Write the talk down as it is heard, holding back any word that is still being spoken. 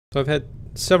So I've had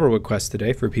several requests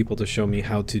today for people to show them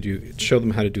how to do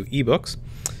ebooks.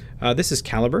 This is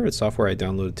Calibre. It's software I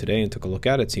downloaded today and took a look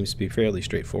at. It seems to be fairly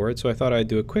straightforward. So I thought I'd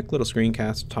do a quick little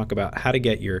screencast to talk about how to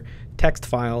get your text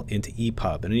file into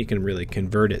EPUB, and then you can really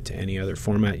convert it to any other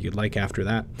format you'd like after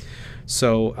that.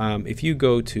 So if you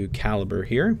go to Calibre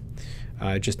here,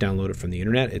 just download it from the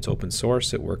internet. It's open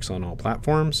source. It works on all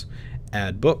platforms.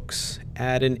 Add books.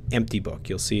 Add an empty book.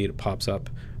 You'll see it pops up.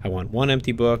 I want one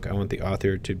empty book. I want the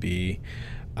author to be,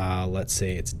 let's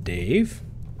say it's Dave.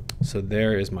 So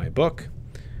there is my book.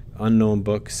 Unknown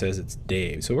book says it's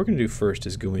Dave. So what we're going to do first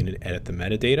is go in and edit the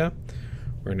metadata.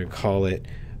 We're going to call it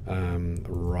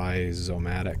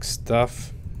rhizomatic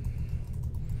stuff.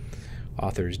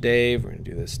 Author's Dave. We're going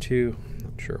to do this too.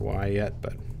 Not sure why yet,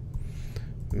 but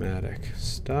matic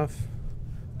stuff.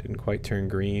 Didn't quite turn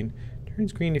green.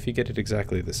 Turns green if you get it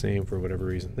exactly the same for whatever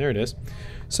reason. There it is.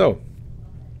 So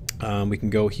we can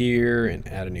go here and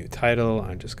add a new title.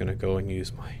 I'm just going to go and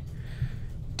use my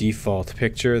default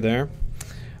picture there.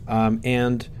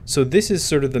 And so this is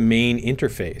sort of the main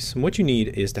interface. And what you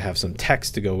need is to have some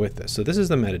text to go with this. So this is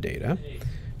the metadata.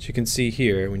 As you can see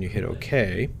here, when you hit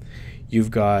OK, you've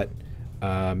got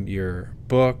your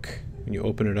book. When you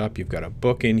open it up, you've got a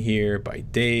book in here by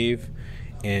Dave,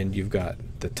 and you've got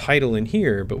the title in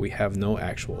here, but we have no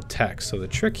actual text. So the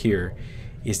trick here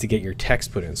is to get your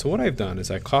text put in. So what I've done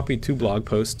is I copied two blog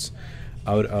posts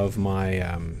out of my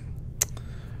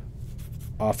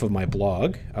off of my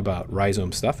blog about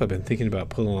rhizome stuff. I've been thinking about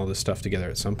pulling all this stuff together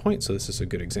at some point, so this is a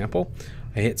good example.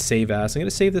 I hit save as. I'm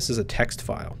going to save this as a text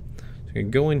file. So I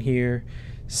can go in here,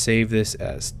 save this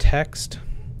as text.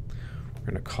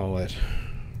 We're going to call it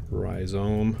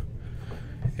rhizome,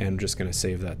 and I'm just going to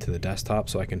save that to the desktop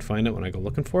so I can find it when I go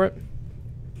looking for it.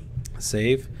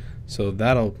 Save. So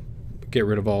that'll get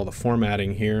rid of all the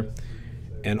formatting here.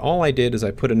 And all I did is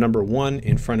I put a number 1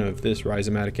 in front of this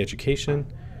rhizomatic education,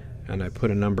 and I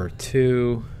put a number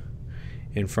 2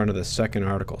 in front of the second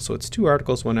article. So it's 2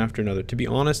 articles, one after another. To be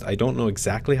honest, I don't know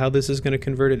exactly how this is going to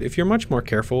convert it. If you're much more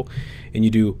careful and you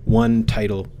do 1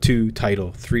 title, 2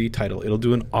 title, 3 title, it'll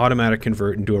do an automatic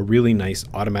convert and do a really nice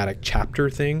automatic chapter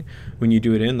thing when you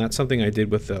do it in. That's something I did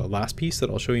with the last piece that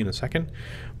I'll show you in a second.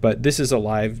 But this is a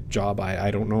live job.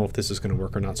 I don't know if this is going to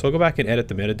work or not. So I'll go back and edit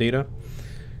the metadata.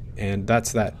 And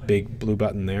that's that big blue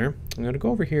button there. I'm going to go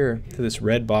over here to this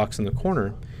red box in the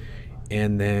corner,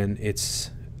 and then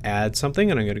it's add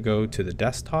something, and I'm going to go to the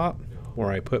desktop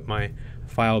where I put my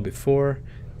file before.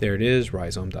 There it is,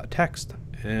 rhizome.txt,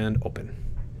 and open.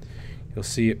 You'll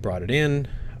see it brought it in.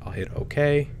 I'll hit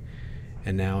OK,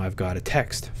 and now I've got a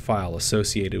text file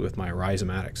associated with my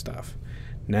rhizomatic stuff.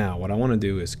 Now what I want to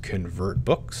do is convert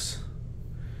books,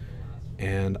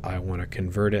 and I want to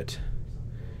convert it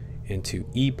into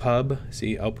EPUB.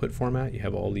 See, output format, you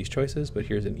have all these choices, but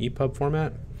here's an EPUB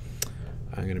format.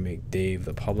 I'm going to make Dave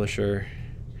the publisher,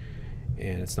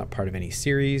 and it's not part of any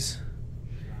series,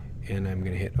 and I'm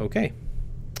going to hit OK.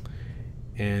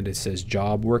 And it says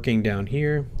job working down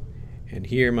here, and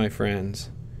here, my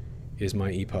friends, is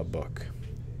my EPUB book.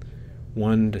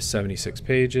 1 to 76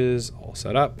 pages, all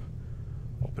set up.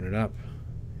 Open it up.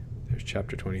 There's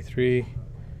chapter 23,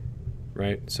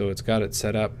 right? So it's got it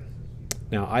set up.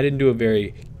 Now, I didn't do a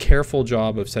very careful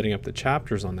job of setting up the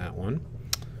chapters on that one,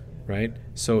 right?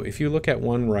 So if you look at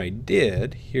one where I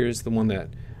did, here's the one that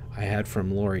I had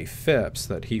from Laurie Phipps,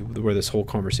 where this whole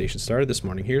conversation started this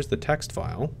morning. Here's the text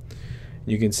file.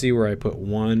 You can see where I put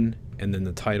 1 and then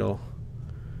the title,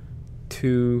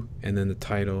 2 and then the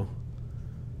title,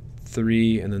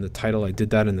 3 and then the title. I did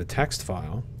that in the text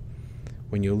file.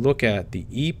 When you look at the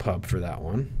EPUB for that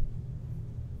one,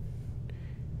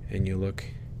 and you look,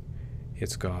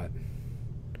 it's got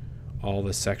all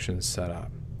the sections set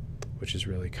up, which is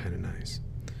really kind of nice.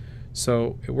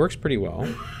 So it works pretty well.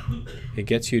 It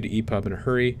gets you to EPUB in a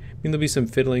hurry. I mean, there'll be some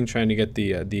fiddling trying to get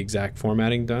the exact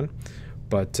formatting done,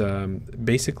 but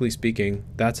basically speaking,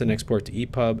 that's an export to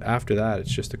EPUB. After that,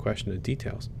 it's just a question of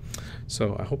details.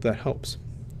 So I hope that helps.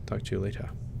 Talk to you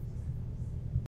later.